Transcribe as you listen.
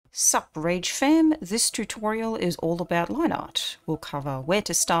Sup Rage fam, this tutorial is all about line art. We'll cover where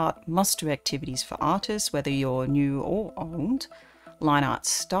to start, must-do activities for artists, whether you're new or old, line art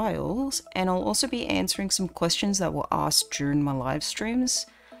styles, and I'll also be answering some questions that were asked during my live streams,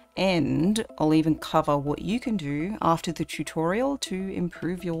 and I'll even cover what you can do after the tutorial to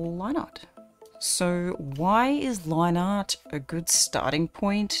improve your line art. So why is line art a good starting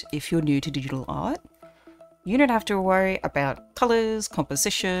point if you're new to digital art? You don't have to worry about colors,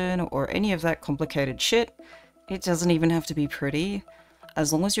 composition, or any of that complicated shit. It doesn't even have to be pretty.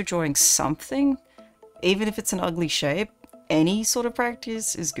 As long as you're drawing something, even if it's an ugly shape, any sort of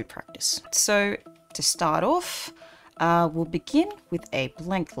practice is good practice. So to start off, we'll begin with a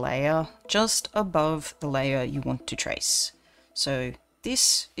blank layer just above the layer you want to trace. So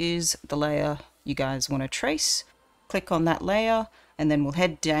this is the layer you guys want to trace. Click on that layer, and then we'll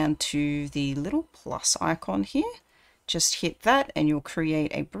head down to the little plus icon here. Just hit that and you'll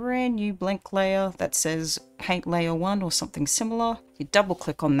create a brand new blank layer that says paint layer 1 or something similar. You double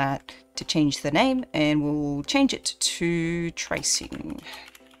click on that to change the name, and we'll change it to tracing.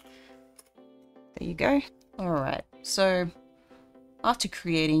 There you go. Alright, so after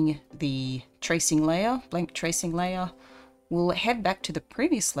creating the tracing layer, blank tracing layer, we'll head back to the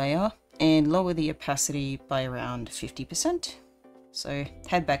previous layer and lower the opacity by around 50%. So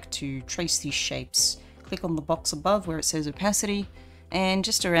head back to trace these shapes, click on the box above where it says opacity, and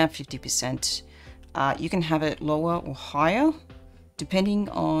just around 50%. You can have it lower or higher depending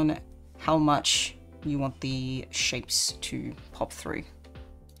on how much you want the shapes to pop through.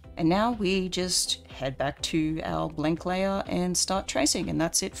 And now we just head back to our blank layer and start tracing, and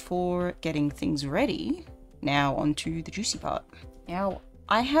that's it for getting things ready. Now onto the juicy part. Now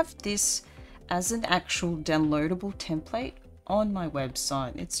I have this as an actual downloadable template on my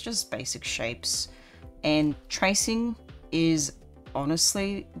website. It's just basic shapes, and tracing is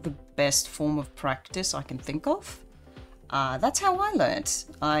honestly the best form of practice I can think of. That's how I learnt.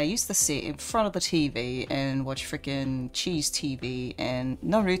 I used to sit in front of the TV and watch freaking Cheese TV and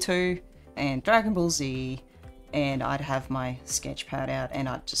Naruto and Dragon Ball Z, and I'd have my sketch pad out and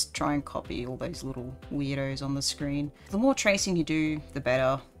I'd just try and copy all those little weirdos on the screen. The more tracing you do, the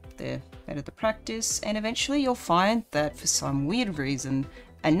better the practice, and eventually you'll find that for some weird reason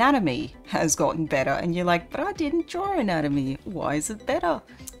anatomy has gotten better, and you're like, but I didn't draw anatomy, why is it better?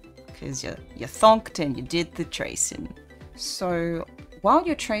 Because you thonked and you did the tracing. So while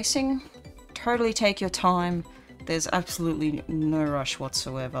you're tracing, totally take your time. There's absolutely no rush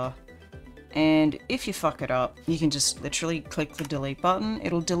whatsoever, and if you fuck it up, you can just literally click the delete button.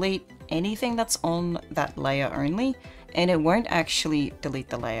 It'll delete anything that's on that layer only, and it won't actually delete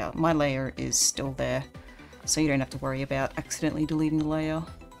the layer. My layer is still there, so you don't have to worry about accidentally deleting the layer.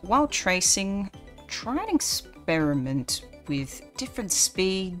 While tracing, try and experiment with different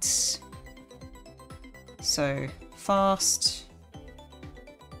speeds. So fast,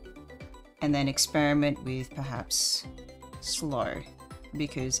 and then experiment with perhaps slow,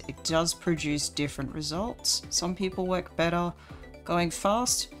 because it does produce different results. Some people work better going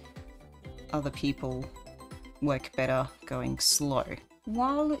fast, other people work better going slow.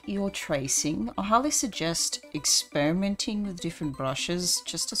 While you're tracing, I highly suggest experimenting with different brushes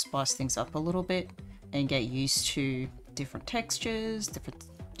just to spice things up a little bit and get used to different textures,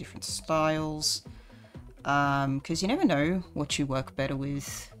 different styles, because you never know what you work better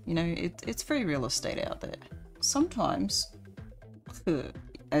with. You know, it's free real estate out there. Sometimes,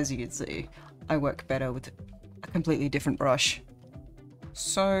 as you can see, I work better with a completely different brush.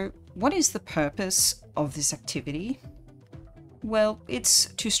 So what is the purpose of this activity? Well, it's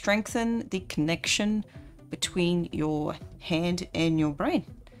to strengthen the connection between your hand and your brain.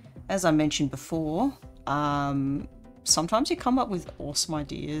 As I mentioned before, sometimes you come up with awesome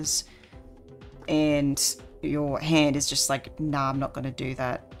ideas and your hand is just like, nah, I'm not going to do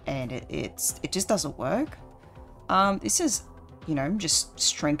that, and it just doesn't work. This is, you know, just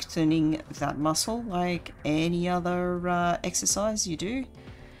strengthening that muscle like any other exercise you do.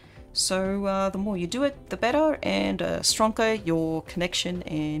 So the more you do it, the better, and stronger your connection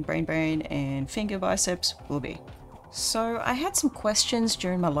and brain and finger biceps will be. So I had some questions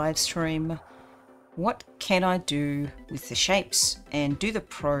during my live stream. What can I do with the shapes, and do the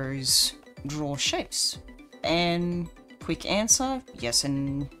pros draw shapes? And quick answer, yes,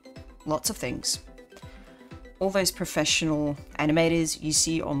 and lots of things. All those professional animators you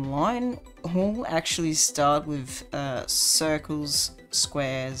see online all actually start with circles,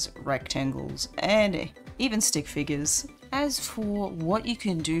 squares, rectangles, and even stick figures. As for what you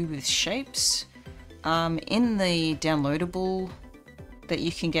can do with shapes, in the downloadable that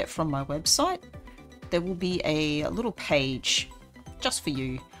you can get from my website, there will be a little page just for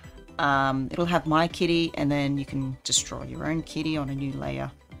you It'll have my kitty, and then you can just draw your own kitty on a new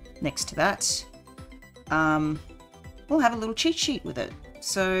layer next to that. We'll have a little cheat sheet with it.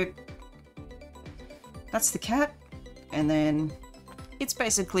 So that's the cat, and then it's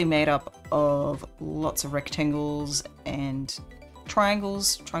basically made up of lots of rectangles and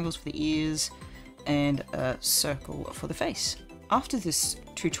triangles for the ears, and a circle for the face. After this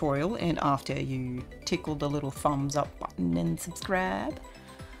tutorial, and after you tickle the little thumbs up button and subscribe,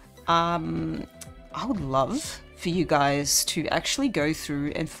 I would love for you guys to actually go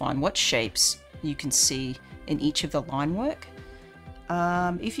through and find what shapes you can see in each of the line work.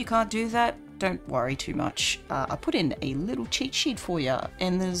 If you can't do that, don't worry too much. I put in a little cheat sheet for you,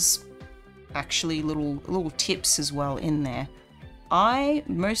 and there's actually little tips as well in there. I,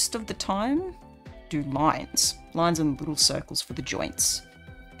 most of the time, do lines and little circles for the joints.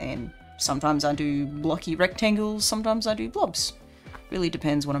 And sometimes I do blocky rectangles, sometimes I do blobs. Really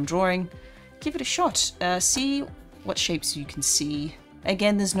depends what I'm drawing. Give it a shot. See what shapes you can see.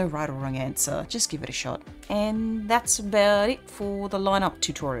 Again, there's no right or wrong answer, just give it a shot. And that's about it for the line-up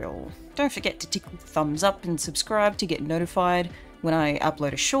tutorial. Don't forget to tickle the thumbs up and subscribe to get notified when I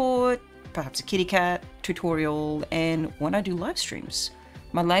upload a short, perhaps a kitty cat tutorial, and when I do live streams.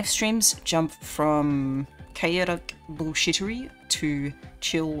 My live streams jump from chaotic bullshittery to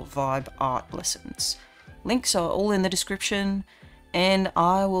chill vibe art lessons. Links are all in the description, and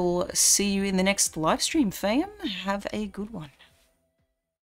I will see you in the next live stream, fam. Have a good one.